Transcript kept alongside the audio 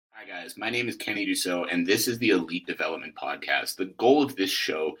Hi, guys. My name is Kenny Dussault, and this is the Elite Development Podcast. The goal of this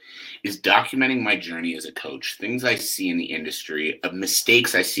show is documenting my journey as a coach, things I see in the industry,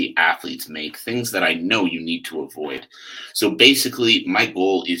 mistakes I see athletes make, things that I know you need to avoid. So basically, my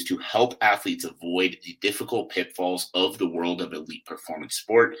goal is to help athletes avoid the difficult pitfalls of the world of elite performance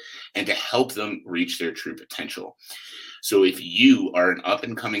sport and to help them reach their true potential. So if you are an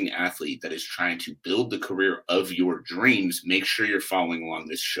up-and-coming athlete that is trying to build the career of your dreams, make sure you're following along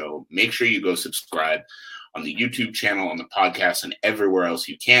this show. Make sure you go subscribe on the YouTube channel, on the podcast, and everywhere else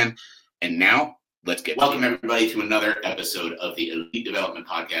you can. And now, welcome everybody to another episode of the Elite Development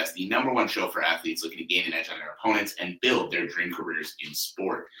Podcast, the number one show for athletes looking to gain an edge on their opponents and build their dream careers in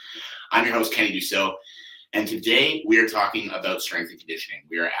sport. I'm your host, Kenny Dussault, and today we are talking about strength and conditioning.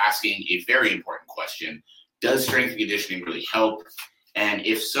 We are asking a very important question. Does strength and conditioning really help? And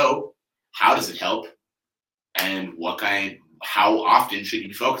if so, how does it help? And how often should you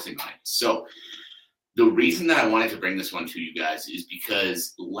be focusing on it? So the reason that I wanted to bring this one to you guys is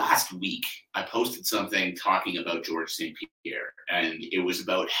because last week I posted something talking about Georges St-Pierre. And it was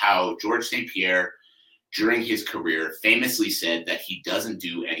about how Georges St-Pierre, during his career, famously said that he doesn't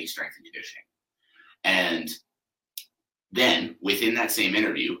do any strength and conditioning. And then, within that same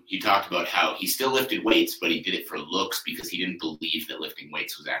interview, he talked about how he still lifted weights, but he did it for looks because he didn't believe that lifting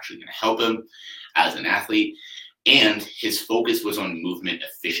weights was actually going to help him as an athlete. And his focus was on movement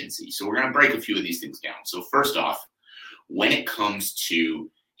efficiency. So we're going to break a few of these things down. So first off, when it comes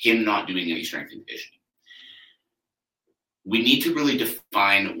to him not doing any strength and conditioning, we need to really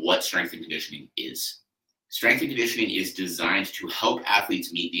define what strength and conditioning is. Strength and conditioning is designed to help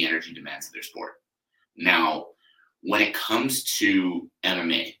athletes meet the energy demands of their sport. Now, when it comes to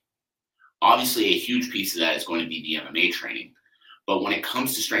MMA, obviously a huge piece of that is going to be the MMA training. But when it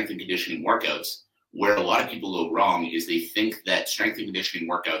comes to strength and conditioning workouts, where a lot of people go wrong is they think that strength and conditioning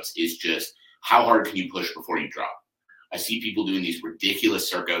workouts is just how hard can you push before you drop. I see people doing these ridiculous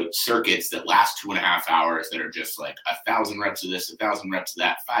circuits that last 2.5 hours that are just like 1,000 reps of this, 1,000 reps of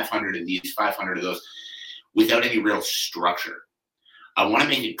that, 500 of these, 500 of those, without any real structure. I want to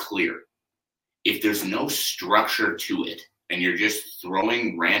make it clear. If there's no structure to it and you're just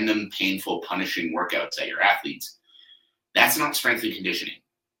throwing random, painful, punishing workouts at your athletes, that's not strength and conditioning.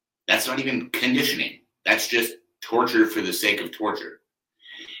 That's not even conditioning. That's just torture for the sake of torture.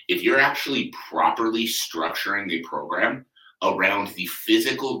 If you're actually properly structuring a program around the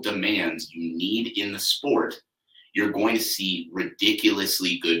physical demands you need in the sport, you're going to see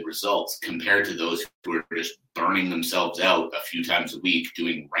ridiculously good results compared to those who are just burning themselves out a few times a week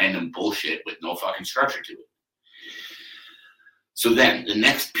doing random bullshit with no fucking structure to it. So then the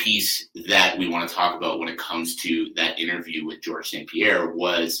next piece that we want to talk about when it comes to that interview with Georges St-Pierre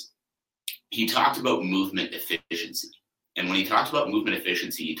was he talked about movement efficiency. And when he talked about movement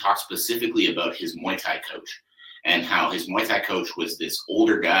efficiency, he talked specifically about his Muay Thai coach and how his Muay Thai coach was this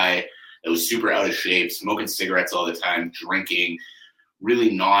older guy that was super out of shape, smoking cigarettes all the time, drinking, really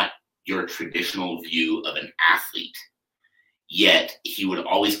not your traditional view of an athlete. Yet he would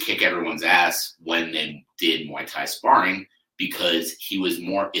always kick everyone's ass when they did Muay Thai sparring because he was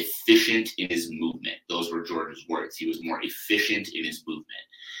more efficient in his movement. Those were George's words. He was more efficient in his movement.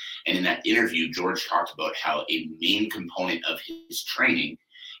 And in that interview, George talked about how a main component of his training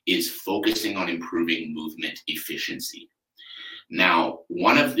is focusing on improving movement efficiency. Now,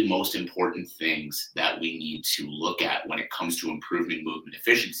 one of the most important things that we need to look at when it comes to improving movement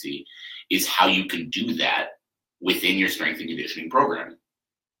efficiency is how you can do that within your strength and conditioning programming.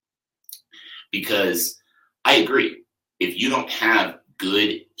 Because I agree, if you don't have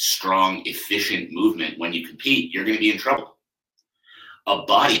good, strong, efficient movement when you compete, you're going to be in trouble. A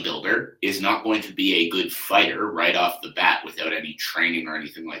bodybuilder is not going to be a good fighter right off the bat without any training or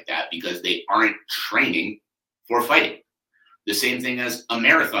anything like that because they aren't training for fighting. The same thing as a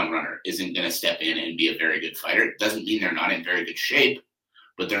marathon runner isn't going to step in and be a very good fighter. It doesn't mean they're not in very good shape,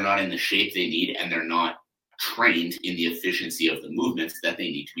 but they're not in the shape they need and they're not trained in the efficiency of the movements that they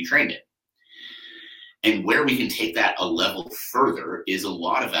need to be trained in. And where we can take that a level further is a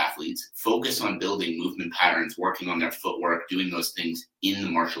lot of athletes focus on building movement patterns, working on their footwork, doing those things in the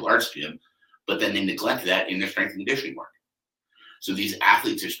martial arts gym, but then they neglect that in their strength and conditioning work. So these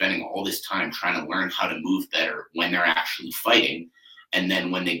athletes are spending all this time trying to learn how to move better when they're actually fighting. And then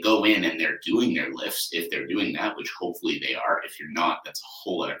when they go in and they're doing their lifts, if they're doing that, which hopefully they are, if you're not, that's a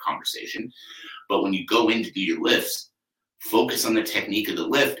whole other conversation. But when you go in to do your lifts, focus on the technique of the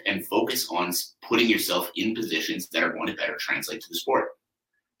lift and focus on putting yourself in positions that are going to better translate to the sport.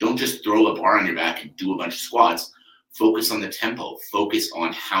 Don't just throw a bar on your back and do a bunch of squats. Focus on the tempo. Focus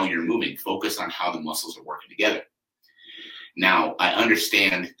on how you're moving. Focus on how the muscles are working together. Now, I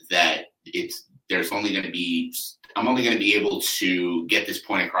understand that I'm only going to be able to get this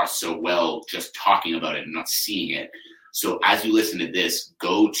point across so well just talking about it and not seeing it. So as you listen to this,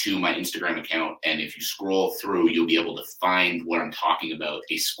 go to my Instagram account, and if you scroll through, you'll be able to find what I'm talking about,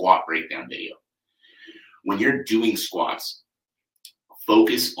 a squat breakdown video. When you're doing squats,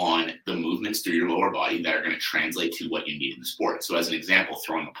 focus on the movements through your lower body that are going to translate to what you need in the sport. So as an example,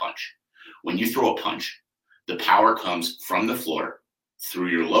 throwing a punch. When you throw a punch, the power comes from the floor, through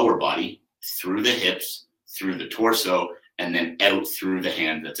your lower body, through the hips, through the torso, and then out through the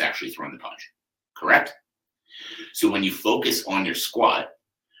hand that's actually throwing the punch. Correct? So when you focus on your squat,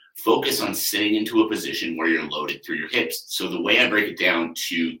 focus on sitting into a position where you're loaded through your hips. So the way I break it down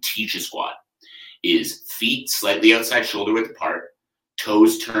to teach a squat is feet slightly outside shoulder width apart,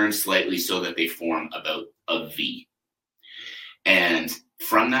 toes turn slightly so that they form about a V. And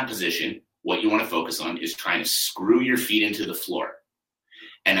from that position, what you want to focus on is trying to screw your feet into the floor.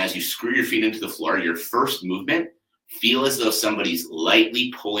 And as you screw your feet into the floor, your first movement, feel as though somebody's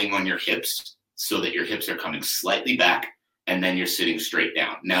lightly pulling on your hips so that your hips are coming slightly back, and then you're sitting straight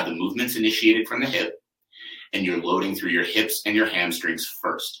down. Now the movement's initiated from the hip, and you're loading through your hips and your hamstrings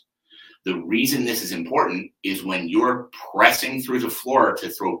first. The reason this is important is when you're pressing through the floor to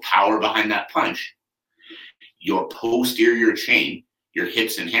throw power behind that punch, your posterior chain, your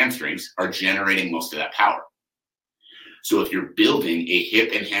hips and hamstrings, are generating most of that power. So if you're building a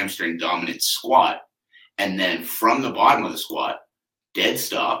hip and hamstring dominant squat, and then from the bottom of the squat, dead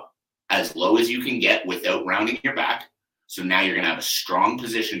stop, as low as you can get without rounding your back. So now you're going to have a strong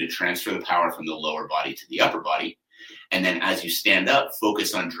position to transfer the power from the lower body to the upper body. And then as you stand up,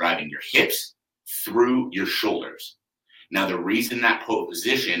 focus on driving your hips through your shoulders. Now, the reason that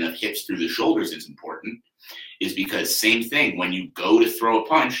position of hips through the shoulders is important is because same thing, when you go to throw a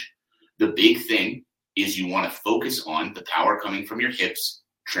punch, the big thing is you want to focus on the power coming from your hips,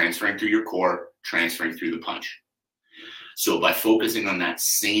 transferring through your core, transferring through the punch. So by focusing on that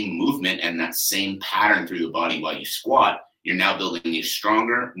same movement and that same pattern through the body while you squat, you're now building a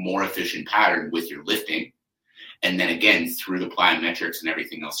stronger, more efficient pattern with your lifting. And then again, through the plyometrics and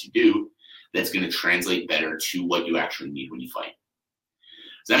everything else you do, that's going to translate better to what you actually need when you fight.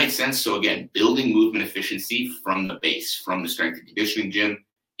 Does that make sense? So again, building movement efficiency from the base, from the strength and conditioning gym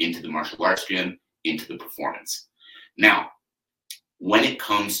into the martial arts gym, into the performance. Now, when it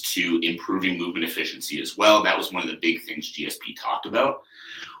comes to improving movement efficiency as well, that was one of the big things GSP talked about.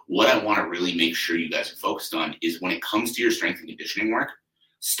 What I want to really make sure you guys are focused on is when it comes to your strength and conditioning work,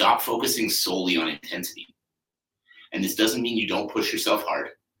 stop focusing solely on intensity. And this doesn't mean you don't push yourself hard,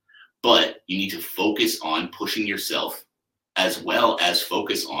 but you need to focus on pushing yourself as well as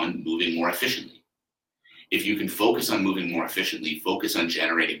focus on moving more efficiently. If you can focus on moving more efficiently, focus on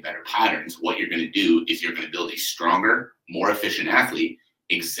generating better patterns, what you're going to do is you're going to build a stronger, more efficient athlete,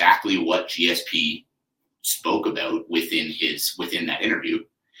 exactly what GSP spoke about within that interview,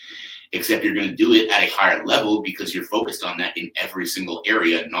 except you're going to do it at a higher level because you're focused on that in every single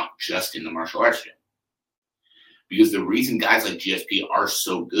area, not just in the martial arts gym. Because the reason guys like GSP are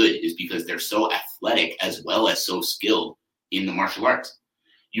so good is because they're so athletic as well as so skilled in the martial arts.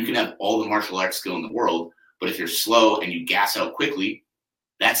 You can have all the martial arts skill in the world, but if you're slow and you gas out quickly,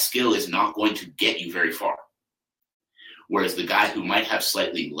 that skill is not going to get you very far. Whereas the guy who might have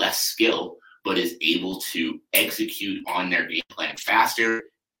slightly less skill, but is able to execute on their game plan faster,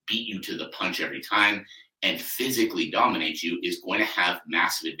 beat you to the punch every time, and physically dominate you is going to have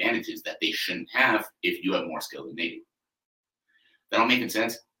massive advantages that they shouldn't have if you have more skill than they do. That all making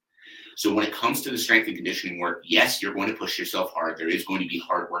sense? So when it comes to the strength and conditioning work, yes, you're going to push yourself hard. There is going to be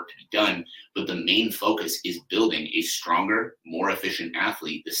hard work to be done, but the main focus is building a stronger, more efficient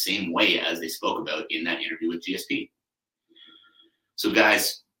athlete the same way as they spoke about in that interview with GSP. So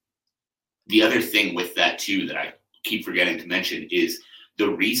guys, the other thing with that too that I keep forgetting to mention is the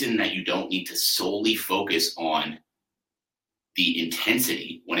reason that you don't need to solely focus on the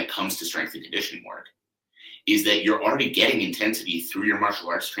intensity when it comes to strength and conditioning work is that you're already getting intensity through your martial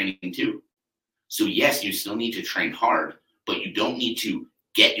arts training too. So yes, you still need to train hard, but you don't need to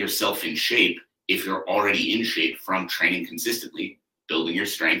get yourself in shape if you're already in shape from training consistently, building your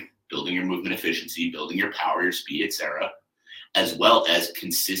strength, building your movement efficiency, building your power, your speed, etc., as well as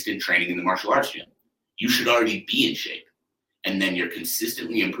consistent training in the martial arts gym. You should already be in shape. And then you're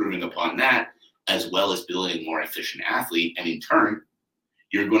consistently improving upon that, as well as building a more efficient athlete. And in turn,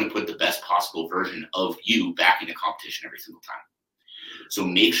 you're going to put the best possible version of you back into competition every single time. So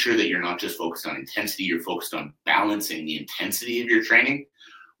make sure that you're not just focused on intensity, you're focused on balancing the intensity of your training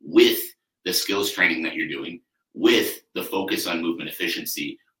with the skills training that you're doing, with the focus on movement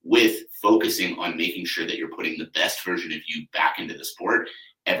efficiency, with focusing on making sure that you're putting the best version of you back into the sport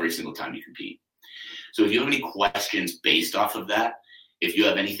every single time you compete. So if you have any questions based off of that, if you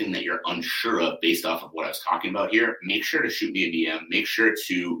have anything that you're unsure of based off of what I was talking about here, make sure to shoot me a DM. Make sure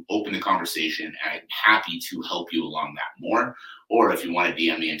to open the conversation, and I'm happy to help you along that more. Or if you want to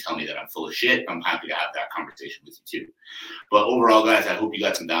DM me and tell me that I'm full of shit, I'm happy to have that conversation with you too. But overall, guys, I hope you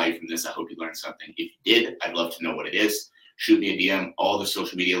got some value from this. I hope you learned something. If you did, I'd love to know what it is. Shoot me a DM. All the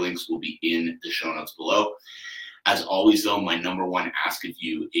social media links will be in the show notes below. As always, though, my number one ask of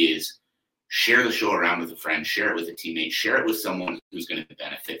you is share the show around with a friend, share it with a teammate, share it with someone who's going to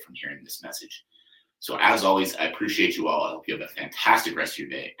benefit from hearing this message. So as always, I appreciate you all. I hope you have a fantastic rest of your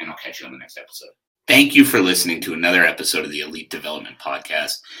day, and I'll catch you on the next episode. Thank you for listening to another episode of the Elite Development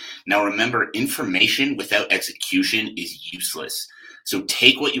Podcast. Now remember, information without execution is useless. So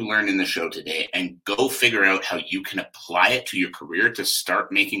take what you learned in the show today and go figure out how you can apply it to your career to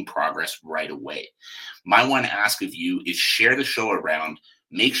start making progress right away. My one ask of you is share the show around.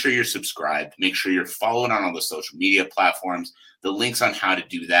 Make sure you're subscribed. Make sure you're following on all the social media platforms. The links on how to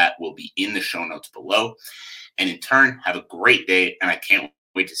do that will be in the show notes below. And in turn, have a great day, and I can't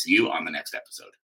wait to see you on the next episode.